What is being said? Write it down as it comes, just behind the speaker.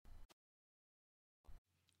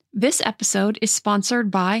This episode is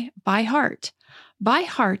sponsored by ByHeart.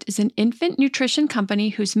 ByHeart is an infant nutrition company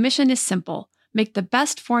whose mission is simple: make the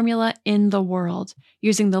best formula in the world.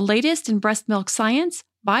 Using the latest in breast milk science,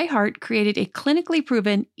 ByHeart created a clinically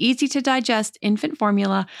proven, easy-to-digest infant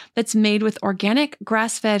formula that's made with organic,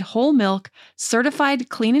 grass-fed whole milk, certified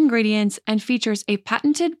clean ingredients, and features a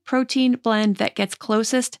patented protein blend that gets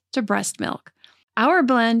closest to breast milk. Our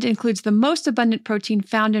blend includes the most abundant protein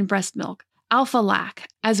found in breast milk, alpha-lac,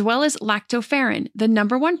 as well as lactoferrin, the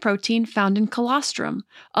number one protein found in colostrum,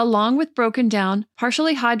 along with broken down,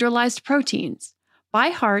 partially hydrolyzed proteins.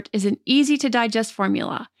 ByHeart is an easy-to-digest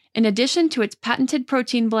formula. In addition to its patented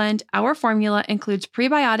protein blend, our formula includes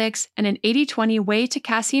prebiotics and an 80-20 whey to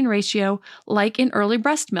casein ratio like in early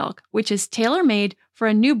breast milk, which is tailor-made for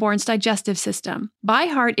a newborn's digestive system.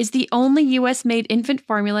 ByHeart is the only U.S.-made infant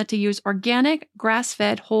formula to use organic,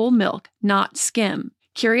 grass-fed whole milk, not skim.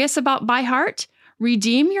 Curious about ByHeart?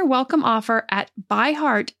 Redeem your welcome offer at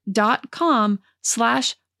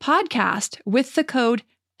byheart.com/podcast with the code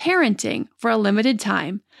PARENTING for a limited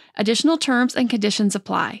time. Additional terms and conditions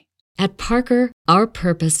apply. At Parker, our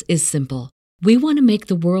purpose is simple. We want to make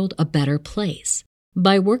the world a better place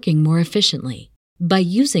by working more efficiently, by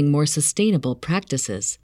using more sustainable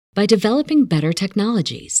practices, by developing better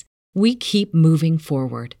technologies. We keep moving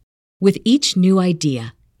forward. With each new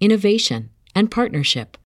idea, innovation, and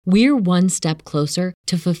partnership, we're one step closer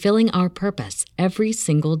to fulfilling our purpose every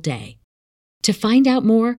single day. To find out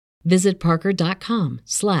more, visit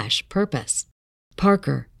parker.com/purpose.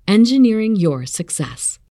 Parker, engineering your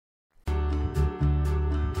success.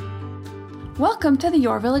 Welcome to the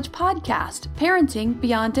Your Village podcast, Parenting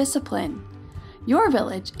Beyond Discipline. Your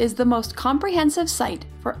Village is the most comprehensive site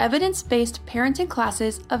for evidence-based parenting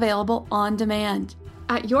classes available on demand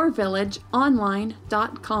at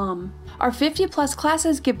yourvillageonline.com. Our 50-plus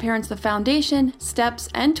classes give parents the foundation, steps,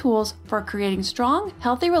 and tools for creating strong,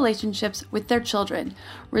 healthy relationships with their children,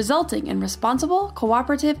 resulting in responsible,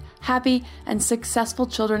 cooperative, happy, and successful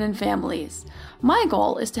children and families. My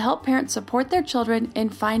goal is to help parents support their children in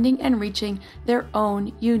finding and reaching their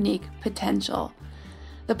own unique potential.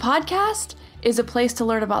 The podcast is a place to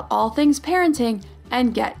learn about all things parenting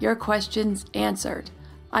and get your questions answered.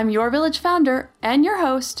 I'm Your Village founder and your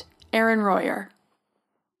host, Erin Royer.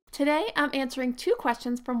 Today, I'm answering two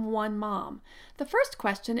questions from one mom. The first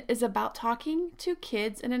question is about talking to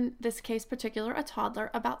kids, and in this case particular, a toddler,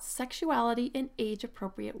 about sexuality in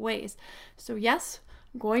age-appropriate ways. So yes,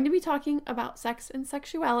 I'm going to be talking about sex and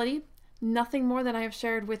sexuality, nothing more than I have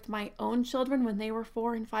shared with my own children when they were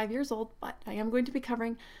 4 and 5 years old, but I am going to be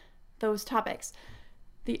covering those topics.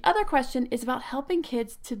 The other question is about helping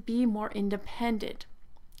kids to be more independent.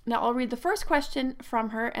 Now, I'll read the first question from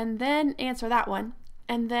her and then answer that one,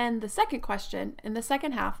 and then the second question in the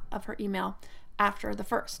second half of her email after the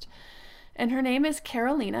first. And her name is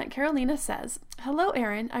Carolina. Carolina says, "Hello,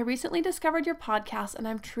 Erin. I recently discovered your podcast and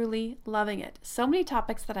I'm truly loving it. So many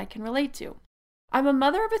topics that I can relate to. I'm a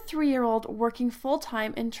mother of a 3-year-old working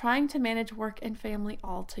full-time and trying to manage work and family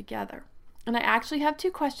all together. And I actually have two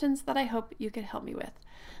questions that I hope you could help me with.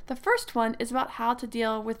 The first one is about how to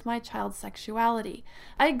deal with my child's sexuality.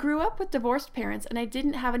 I grew up with divorced parents and I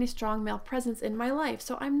didn't have any strong male presence in my life,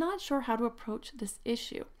 so I'm not sure how to approach this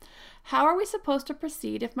issue. How are we supposed to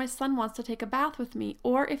proceed if my son wants to take a bath with me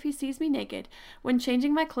or if he sees me naked when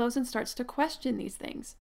changing my clothes and starts to question these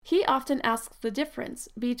things? He often asks the difference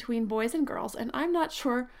between boys and girls, and I'm not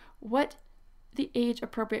sure what the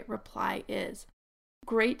age-appropriate reply is."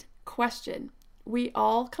 Great question. We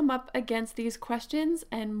all come up against these questions,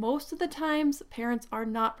 and most of the times parents are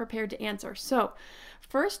not prepared to answer. So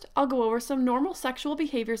first, I'll go over some normal sexual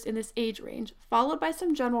behaviors in this age range, followed by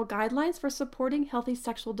some general guidelines for supporting healthy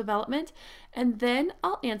sexual development, and then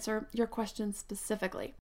I'll answer your questions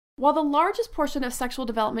specifically. While the largest portion of sexual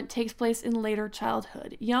development takes place in later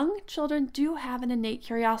childhood, young children do have an innate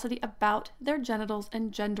curiosity about their genitals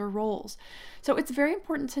and gender roles. So it's very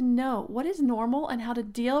important to know what is normal and how to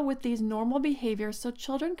deal with these normal behaviors so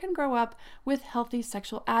children can grow up with healthy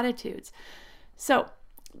sexual attitudes. So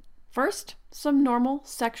first, some normal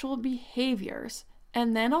sexual behaviors,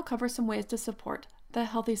 and then I'll cover some ways to support the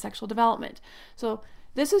healthy sexual development. So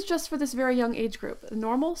this is just for this very young age group,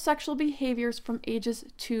 normal sexual behaviors from ages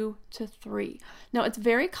 2 to 3. Now, it's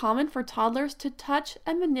very common for toddlers to touch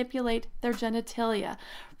and manipulate their genitalia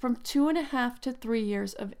from 2.5 to 3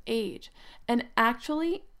 years of age. And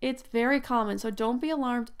actually, it's very common, so don't be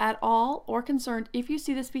alarmed at all or concerned if you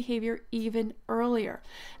see this behavior even earlier,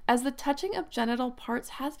 as the touching of genital parts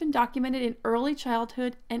has been documented in early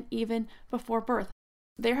childhood and even before birth.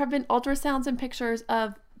 There have been ultrasounds and pictures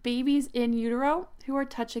of babies in utero who are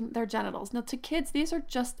touching their genitals. Now, to kids, these are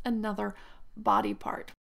just another body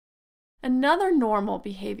part. Another normal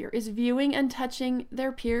behavior is viewing and touching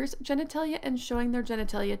their peers' genitalia and showing their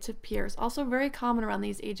genitalia to peers. Also very common around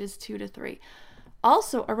these ages 2 to 3.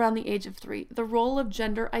 Also around the age of 3, the role of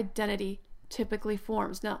gender identity typically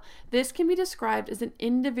forms. Now, this can be described as an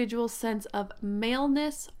individual's sense of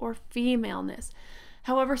maleness or femaleness.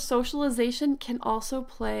 However, socialization can also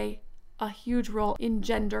play a huge role in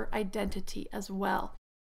gender identity as well.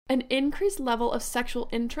 An increased level of sexual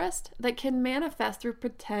interest that can manifest through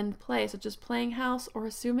pretend play, such as playing house or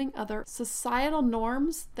assuming other societal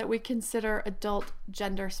norms that we consider adult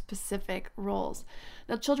gender-specific roles.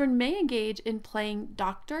 Now, children may engage in playing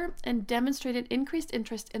doctor and demonstrate an increased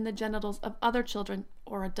interest in the genitals of other children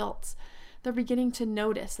or adults. They're beginning to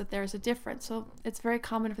notice that there's a difference, so it's very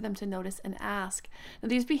common for them to notice and ask. Now,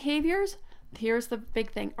 these behaviors, here's the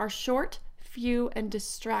big thing, are short, few, and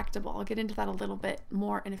distractible. I'll get into that a little bit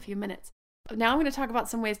more in a few minutes. Now I'm going to talk about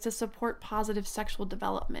some ways to support positive sexual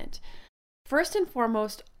development. First and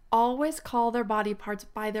foremost, always call their body parts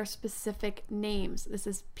by their specific names. This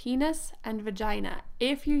is penis and vagina.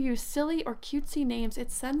 If you use silly or cutesy names,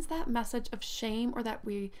 it sends that message of shame or that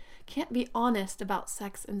we can't be honest about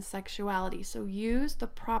sex and sexuality. So use the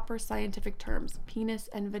proper scientific terms, penis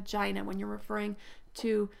and vagina, when you're referring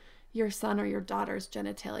to your son or your daughter's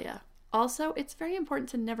genitalia. Also, it's very important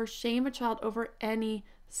to never shame a child over any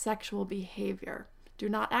sexual behavior. Do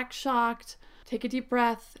not act shocked, take a deep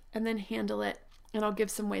breath, and then handle it. And I'll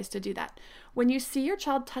give some ways to do that. When you see your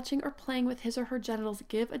child touching or playing with his or her genitals,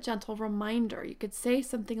 give a gentle reminder. You could say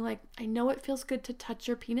something like, I know it feels good to touch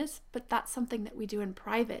your penis, but that's something that we do in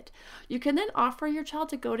private. You can then offer your child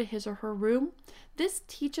to go to his or her room. This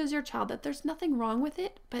teaches your child that there's nothing wrong with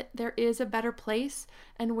it, but there is a better place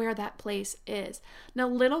and where that place is. Now,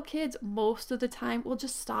 little kids most of the time will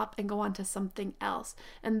just stop and go on to something else.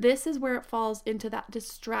 And this is where it falls into that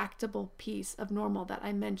distractible piece of normal that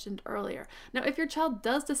I mentioned earlier. Now, if your child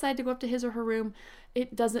does decide to go up to his or her room,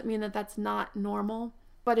 it doesn't mean that that's not normal.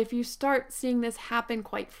 But if you start seeing this happen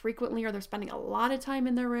quite frequently, or they're spending a lot of time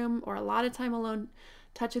in their room or a lot of time alone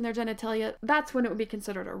touching their genitalia, that's when it would be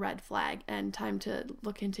considered a red flag and time to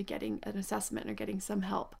look into getting an assessment or getting some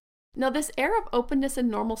help. Now, this air of openness and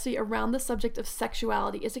normalcy around the subject of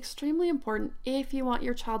sexuality is extremely important if you want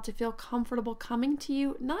your child to feel comfortable coming to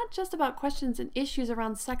you, not just about questions and issues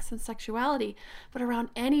around sex and sexuality, but around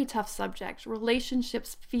any tough subject,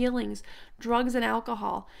 relationships, feelings, drugs, and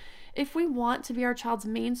alcohol. If we want to be our child's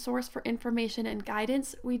main source for information and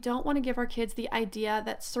guidance, we don't want to give our kids the idea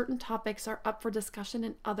that certain topics are up for discussion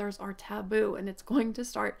and others are taboo. And it's going to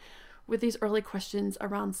start with these early questions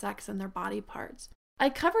around sex and their body parts. I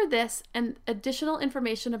covered this and additional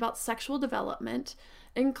information about sexual development,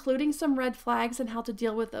 including some red flags and how to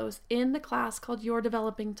deal with those, in the class called Your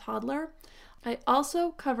Developing Toddler. I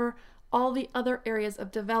also cover all the other areas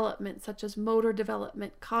of development, such as motor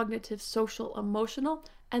development, cognitive, social, emotional,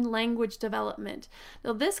 and language development.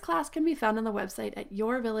 Now, this class can be found on the website at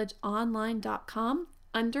yourvillageonline.com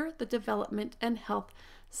under the Development and Health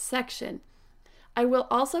section. I will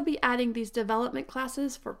also be adding these development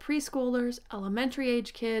classes for preschoolers, elementary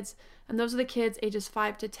age kids, and those are the kids ages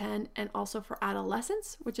 5 to 10, and also for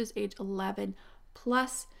adolescents, which is age 11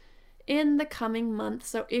 plus, in the coming month.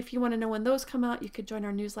 So if you want to know when those come out, you could join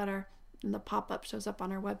our newsletter, and the pop-up shows up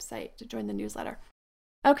on our website to join the newsletter.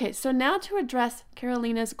 Okay, so now to address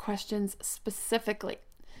Carolina's questions specifically.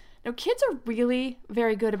 Now, kids are really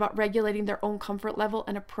very good about regulating their own comfort level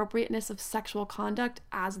and appropriateness of sexual conduct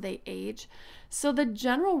as they age. So the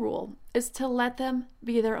general rule is to let them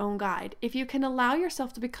be their own guide, if you can allow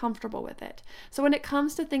yourself to be comfortable with it. So when it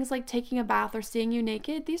comes to things like taking a bath or seeing you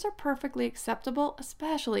naked, these are perfectly acceptable,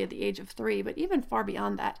 especially at the age of 3, but even far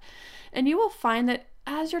beyond that. And you will find that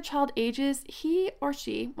as your child ages, he or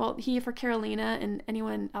she, well, he for Carolina and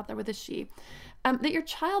anyone out there with a she, that your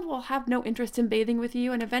child will have no interest in bathing with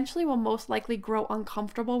you and eventually will most likely grow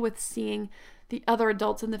uncomfortable with seeing the other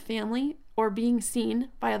adults in the family or being seen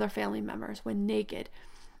by other family members when naked.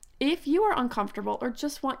 If you are uncomfortable or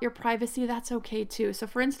just want your privacy, that's okay too. So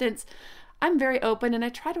for instance, I'm very open and I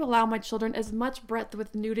try to allow my children as much breadth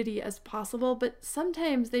with nudity as possible, but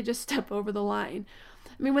sometimes they just step over the line.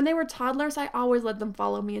 I mean, when they were toddlers, I always let them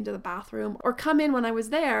follow me into the bathroom or come in when I was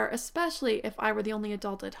there, especially if I were the only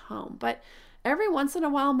adult at home. But every once in a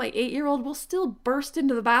while, my 8-year-old will still burst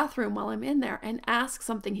into the bathroom while I'm in there and ask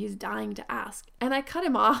something he's dying to ask. And I cut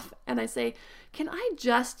him off and I say, can I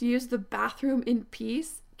just use the bathroom in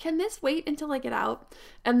peace? Can this wait until I get out?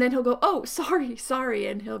 And then he'll go, oh, sorry.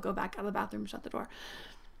 And he'll go back out of the bathroom and shut the door.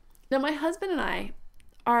 Now, my husband and I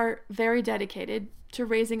are very dedicated to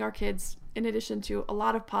raising our kids, in addition to a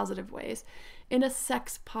lot of positive ways, in a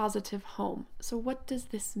sex-positive home. So what does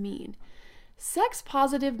this mean? Sex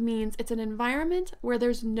positive means it's an environment where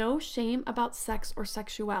there's no shame about sex or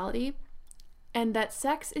sexuality, and that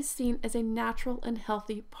sex is seen as a natural and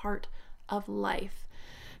healthy part of life.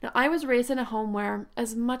 Now, I was raised in a home where,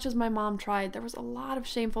 as much as my mom tried, there was a lot of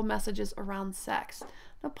shameful messages around sex.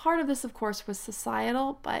 Now, part of this, of course, was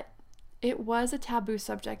societal, but it was a taboo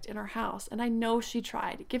subject in our house, and I know she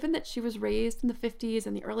tried. Given that she was raised in the 50s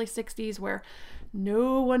and the early 60s where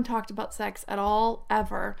no one talked about sex at all,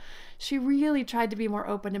 ever, she really tried to be more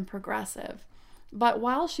open and progressive. But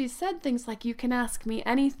while she said things like, "You can ask me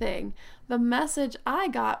anything," the message I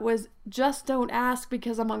got was, "Just don't ask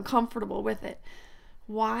because I'm uncomfortable with it."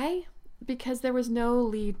 Why? Because there was no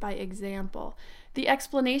lead by example. The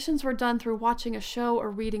explanations were done through watching a show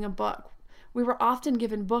or reading a book. We were often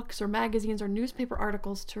given books or magazines or newspaper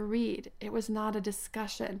articles to read. It was not a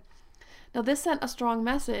discussion. Now, this sent a strong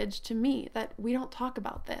message to me that we don't talk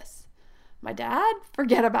about this. My dad?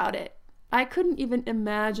 Forget about it. I couldn't even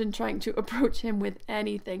imagine trying to approach him with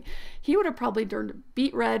anything. He would have probably turned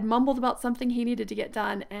beet red, mumbled about something he needed to get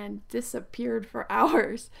done, and disappeared for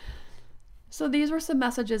hours. So these were some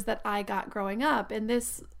messages that I got growing up, and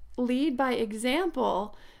this lead by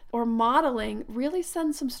example or modeling really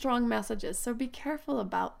sends some strong messages, so be careful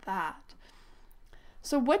about that.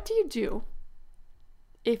 So what do you do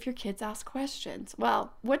if your kids ask questions?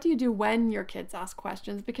 Well, what do you do when your kids ask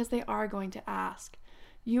questions? Because they are going to ask.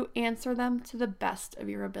 You answer them to the best of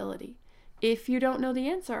your ability. If you don't know the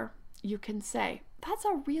answer, you can say, "That's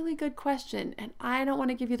a really good question, and I don't want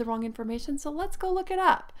to give you the wrong information, so let's go look it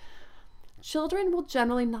up." Children will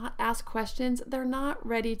generally not ask questions they're not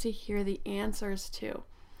ready to hear the answers to.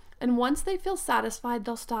 And once they feel satisfied,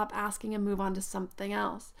 they'll stop asking and move on to something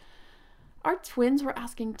else. Our twins were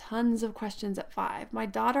asking tons of questions at 5. My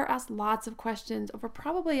daughter asked lots of questions over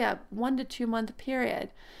probably a 1 to 2 month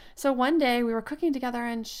period. So one day we were cooking together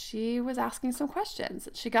and she was asking some questions.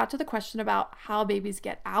 She got to the question about how babies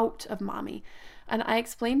get out of mommy. And I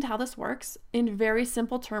explained how this works. In very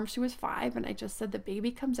simple terms, she was 5, and I just said the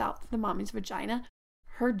baby comes out through the mommy's vagina.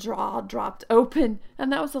 Her jaw dropped open,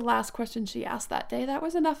 and that was the last question she asked that day. That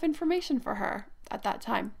was enough information for her at that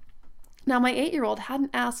time. Now, my 8-year-old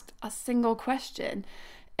hadn't asked a single question,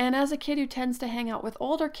 and as a kid who tends to hang out with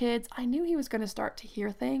older kids, I knew he was going to start to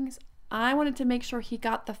hear things. I wanted to make sure he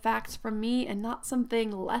got the facts from me and not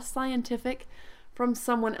something less scientific from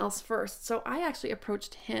someone else first, so I actually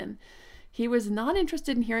approached him. He was not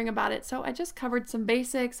interested in hearing about it, so I just covered some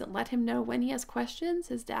basics and let him know when he has questions,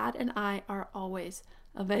 his dad and I are always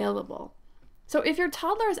available. So if your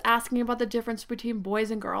toddler is asking about the difference between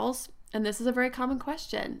boys and girls, and this is a very common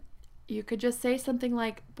question, you could just say something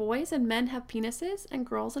like, "Boys and men have penises and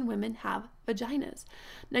girls and women have vaginas."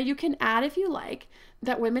 Now you can add, if you like,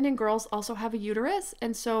 that women and girls also have a uterus,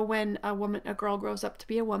 and so when a girl grows up to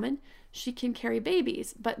be a woman, she can carry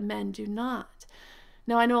babies, but men do not.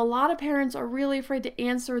 Now, I know a lot of parents are really afraid to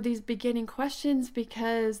answer these beginning questions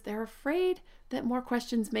because they're afraid that more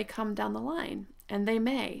questions may come down the line, and they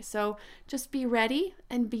may. So just be ready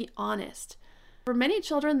and be honest. For many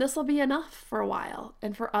children, this will be enough for a while,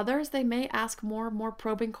 and for others, they may ask more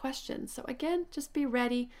probing questions. So again, just be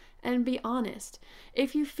ready and be honest.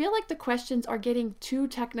 If you feel like the questions are getting too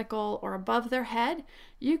technical or above their head,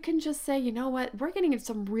 you can just say, "You know what, we're getting into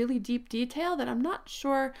some really deep detail that I'm not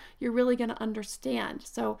sure you're really going to understand.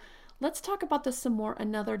 So let's talk about this some more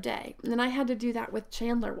another day." And I had to do that with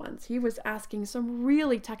Chandler once. He was asking some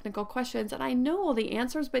really technical questions, and I know all the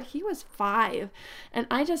answers, but he was 5. And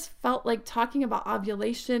I just felt like talking about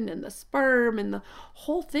ovulation and the sperm and the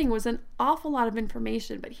whole thing was an awful lot of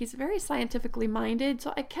information, but he's very scientifically minded.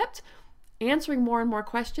 So I kept answering more and more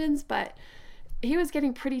questions, but he was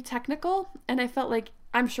getting pretty technical, and I felt like,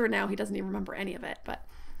 I'm sure now he doesn't even remember any of it, but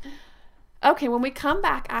okay, when we come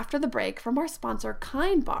back after the break from our sponsor,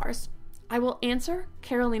 Kind Bars, I will answer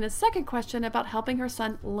Carolina's second question about helping her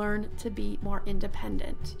son learn to be more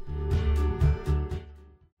independent.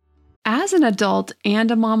 As an adult and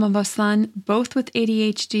a mom of a son, both with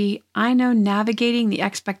ADHD, I know navigating the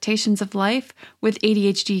expectations of life with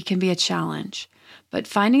ADHD can be a challenge. But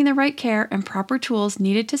finding the right care and proper tools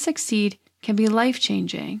needed to succeed can be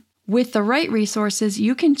life-changing. With the right resources,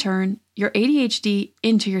 you can turn your ADHD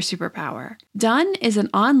into your superpower. Done is an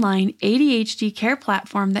online ADHD care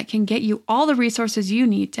platform that can get you all the resources you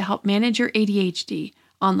need to help manage your ADHD,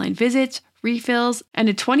 online visits, refills, and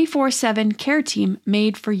a 24/7 care team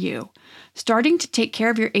made for you. Starting to take care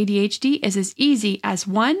of your ADHD is as easy as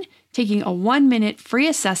 1, taking a 1-minute free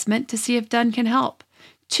assessment to see if Done can help.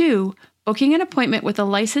 2, booking an appointment with a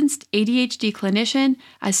licensed ADHD clinician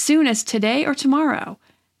as soon as today or tomorrow.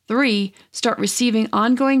 3. Start receiving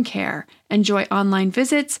ongoing care. Enjoy online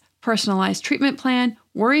visits, personalized treatment plan,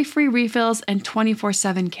 worry-free refills, and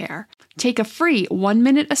 24/7 care. Take a free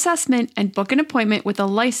 1-minute assessment and book an appointment with a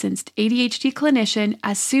licensed ADHD clinician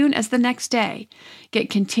as soon as the next day. Get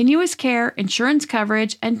continuous care, insurance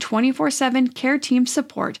coverage, and 24/7 care team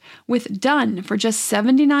support with Done for just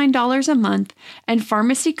 $79 a month and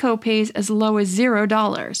pharmacy copays as low as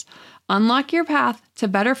 $0. Unlock your path to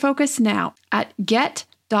better focus now at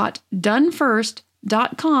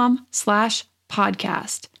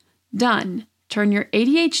get.donefirst.com/podcast. Done. Turn your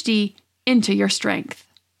ADHD into your strength.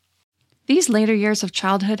 These later years of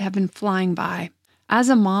childhood have been flying by. As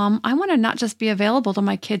a mom, I want to not just be available to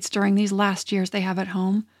my kids during these last years they have at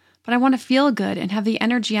home, but I want to feel good and have the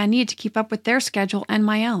energy I need to keep up with their schedule and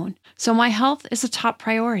my own. So my health is a top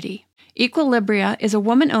priority. Equilibria is a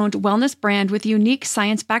woman-owned wellness brand with unique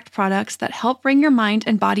science-backed products that help bring your mind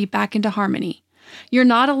and body back into harmony. You're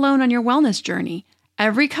not alone on your wellness journey.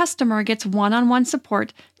 Every customer gets one-on-one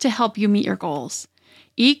support to help you meet your goals.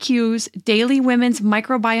 EQ's Daily Women's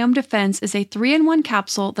Microbiome Defense is a 3-in-1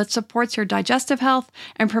 capsule that supports your digestive health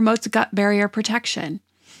and promotes gut barrier protection.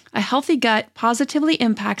 A healthy gut positively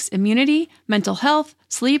impacts immunity, mental health,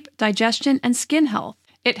 sleep, digestion, and skin health.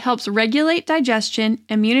 It helps regulate digestion,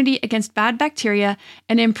 immunity against bad bacteria,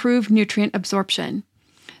 and improve nutrient absorption.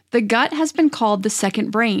 The gut has been called the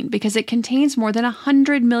second brain because it contains more than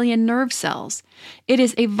 100 million nerve cells. It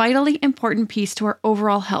is a vitally important piece to our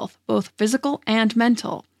overall health, both physical and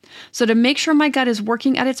mental. So to make sure my gut is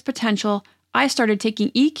working at its potential, I started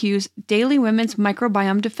taking EQ's Daily Women's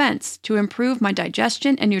Microbiome Defense to improve my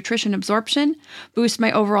digestion and nutrition absorption, boost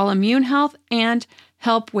my overall immune health, and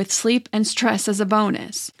help with sleep and stress as a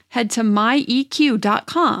bonus. Head to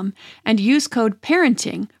myeq.com and use code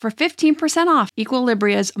PARENTING for 15% off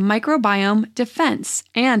Equilibria's Microbiome Defense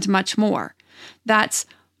and much more. That's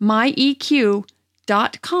myeq.com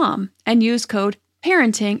and use code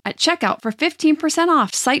PARENTING at checkout for 15%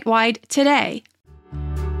 off site-wide today.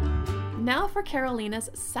 Now for Carolina's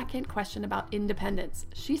second question about independence.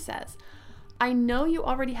 She says, I know you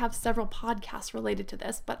already have several podcasts related to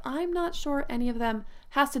this, but I'm not sure any of them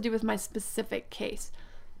has to do with my specific case.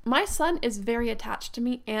 My son is very attached to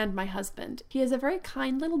me and my husband. He is a very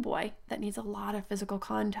kind little boy that needs a lot of physical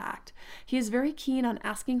contact. He is very keen on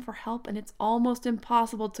asking for help, and it's almost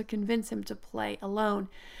impossible to convince him to play alone.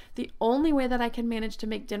 The only way that I can manage to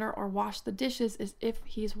make dinner or wash the dishes is if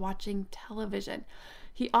he's watching television.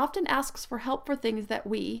 He often asks for help for things that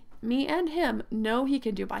we, me and him, know he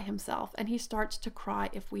can do by himself, and he starts to cry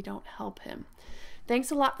if we don't help him. Thanks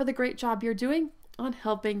a lot for the great job you're doing on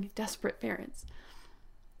helping desperate parents.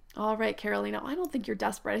 All right, Carolina, I don't think you're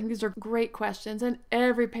desperate. I think these are great questions, and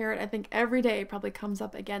every parent, I think every day, probably comes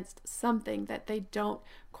up against something that they don't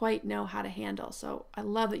quite know how to handle. So I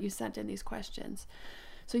love that you sent in these questions.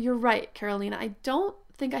 So you're right, Carolina. I don't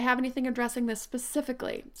think I have anything addressing this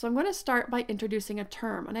specifically. So I'm going to start by introducing a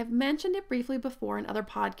term, and I've mentioned it briefly before in other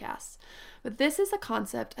podcasts, but this is a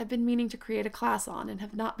concept I've been meaning to create a class on and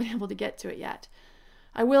have not been able to get to it yet.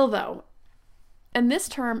 I will though. And this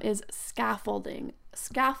term is scaffolding.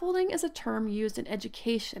 Scaffolding is a term used in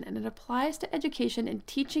education, and it applies to education and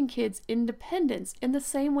teaching kids independence in the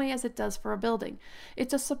same way as it does for a building.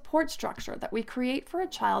 It's a support structure that we create for a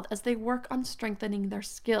child as they work on strengthening their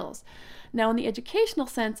skills. Now, in the educational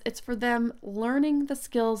sense, it's for them learning the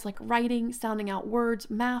skills like writing, sounding out words,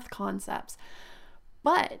 math concepts.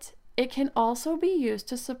 But it can also be used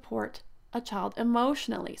to support a child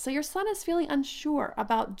emotionally. So your son is feeling unsure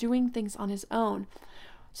about doing things on his own.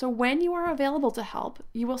 So when you are available to help,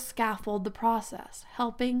 you will scaffold the process,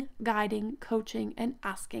 helping, guiding, coaching, and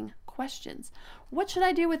asking questions. What should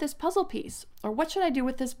I do with this puzzle piece? Or what should I do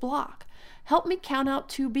with this block? Help me count out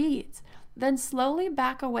 2 beads. Then slowly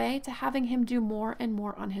back away to having him do more and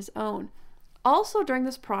more on his own. Also during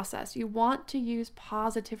this process, you want to use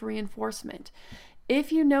positive reinforcement.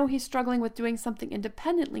 If you know he's struggling with doing something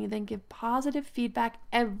independently, then give positive feedback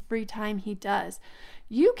every time he does.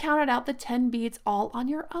 You counted out the 10 beads all on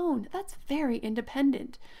your own. That's very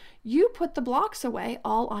independent. You put the blocks away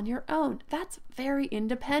all on your own. That's very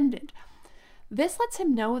independent. This lets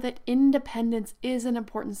him know that independence is an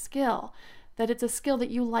important skill, that it's a skill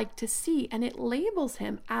that you like to see, and it labels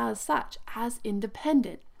him as such, as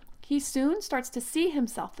independent. He soon starts to see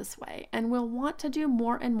himself this way and will want to do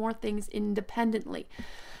more and more things independently.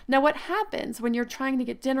 Now, what happens when you're trying to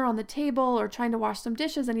get dinner on the table or trying to wash some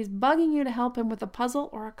dishes and he's bugging you to help him with a puzzle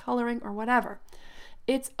or a coloring or whatever?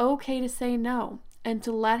 It's okay to say no and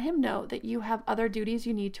to let him know that you have other duties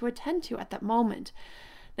you need to attend to at that moment.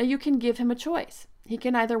 Now you can give him a choice. He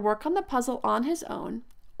can either work on the puzzle on his own,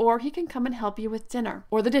 or he can come and help you with dinner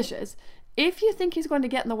or the dishes. If you think he's going to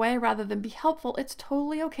get in the way rather than be helpful, it's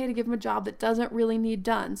totally okay to give him a job that doesn't really need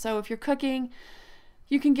done. So if you're cooking,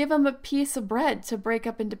 you can give him a piece of bread to break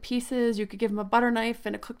up into pieces. You could give him a butter knife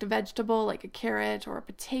and a cooked vegetable like a carrot or a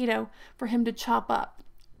potato for him to chop up.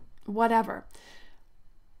 Whatever.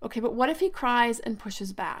 Okay, but what if he cries and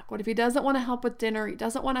pushes back? What if he doesn't want to help with dinner? He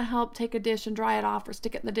doesn't want to help take a dish and dry it off or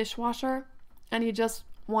stick it in the dishwasher, and he just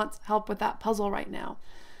wants help with that puzzle right now?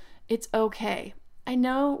 It's okay. I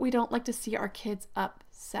know we don't like to see our kids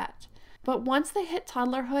upset, but once they hit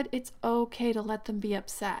toddlerhood, it's okay to let them be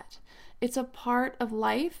upset. It's a part of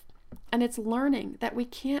life, and it's learning that we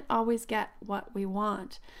can't always get what we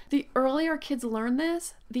want. The earlier kids learn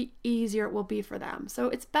this, the easier it will be for them. So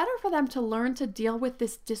it's better for them to learn to deal with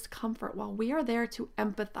this discomfort while we are there to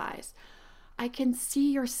empathize. I can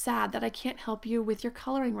see you're sad that I can't help you with your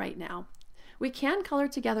coloring right now. We can color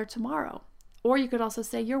together tomorrow. Or you could also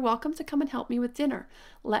say, you're welcome to come and help me with dinner.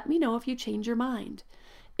 Let me know if you change your mind.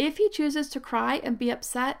 If he chooses to cry and be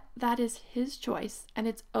upset, that is his choice, and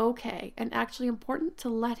it's okay and actually important to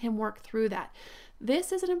let him work through that.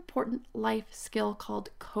 This is an important life skill called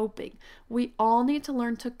coping. We all need to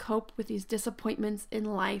learn to cope with these disappointments in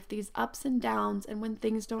life, these ups and downs, and when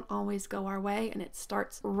things don't always go our way, and it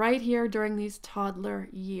starts right here during these toddler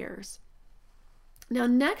years. Now,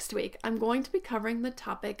 next week, I'm going to be covering the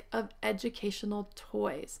topic of educational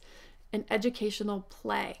toys and educational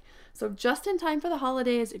play. So just in time for the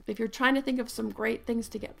holidays, if you're trying to think of some great things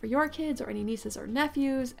to get for your kids or any nieces or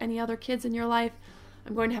nephews, any other kids in your life,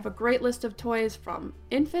 I'm going to have a great list of toys from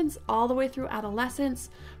infants all the way through adolescence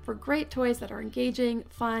for great toys that are engaging,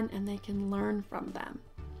 fun, and they can learn from them.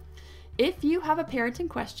 If you have a parenting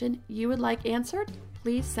question you would like answered,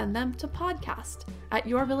 please send them to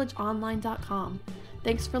podcast@yourvillageonline.com.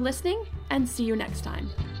 Thanks for listening, and see you next time.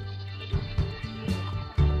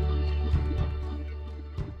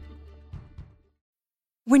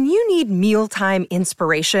 When you need mealtime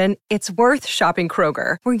inspiration, it's worth shopping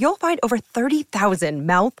Kroger, where you'll find over 30,000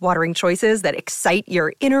 mouth-watering choices that excite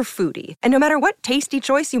your inner foodie. And no matter what tasty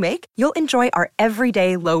choice you make, you'll enjoy our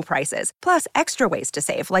everyday low prices, plus extra ways to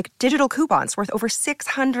save, like digital coupons worth over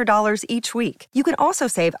 $600 each week. You can also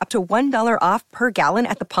save up to $1 off per gallon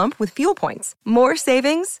at the pump with fuel points. More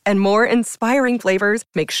savings and more inspiring flavors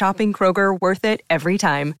make shopping Kroger worth it every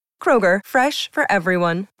time. Kroger, fresh for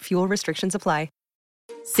everyone. Fuel restrictions apply.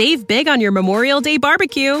 Save big on your Memorial Day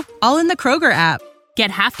barbecue, all in the Kroger app.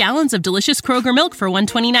 Get half gallons of delicious Kroger milk for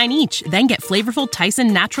 $1.29 each. Then get flavorful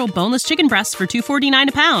Tyson natural boneless chicken breasts for $2.49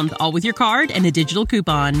 a pound, all with your card and a digital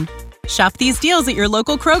coupon. Shop these deals at your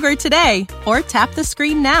local Kroger today, or tap the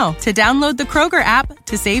screen now to download the Kroger app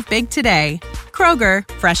to save big today. Kroger,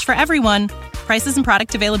 fresh for everyone. Prices and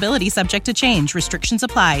product availability subject to change. Restrictions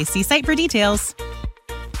apply. See site for details.